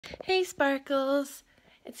Hey Sparkles,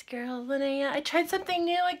 it's girl Linnea. I tried something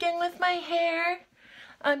new again with my hair.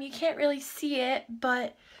 You can't really see it,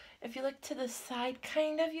 but if you look to the side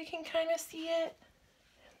you can kind of see it.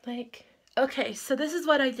 Okay, so this is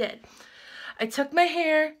what I did. I took my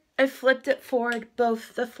hair, I flipped it forward,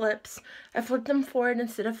 both the flips. I flipped them forward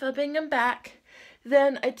instead of flipping them back.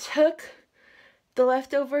 Then I took the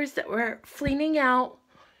leftovers that were fleening out,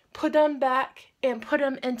 put them back, and put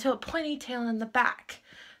them into a ponytail in the back.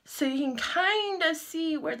 So you can kind of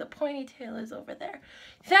see where the ponytail is over there.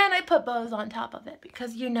 Then I put bows on top of it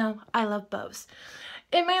because you know I love bows.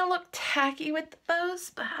 It might look tacky with the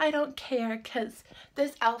bows, but I don't care because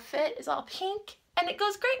this outfit is all pink and it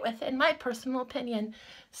goes great with it, in my personal opinion.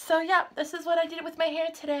 So yeah, this is what I did with my hair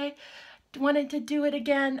today. Wanted to do it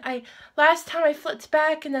again. Last time I flipped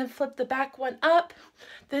back and then flipped the back one up.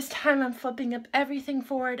 This time I'm flipping up everything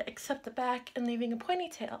forward except the back and leaving a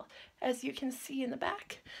ponytail, as you can see in the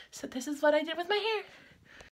back. So this is what I did with my hair.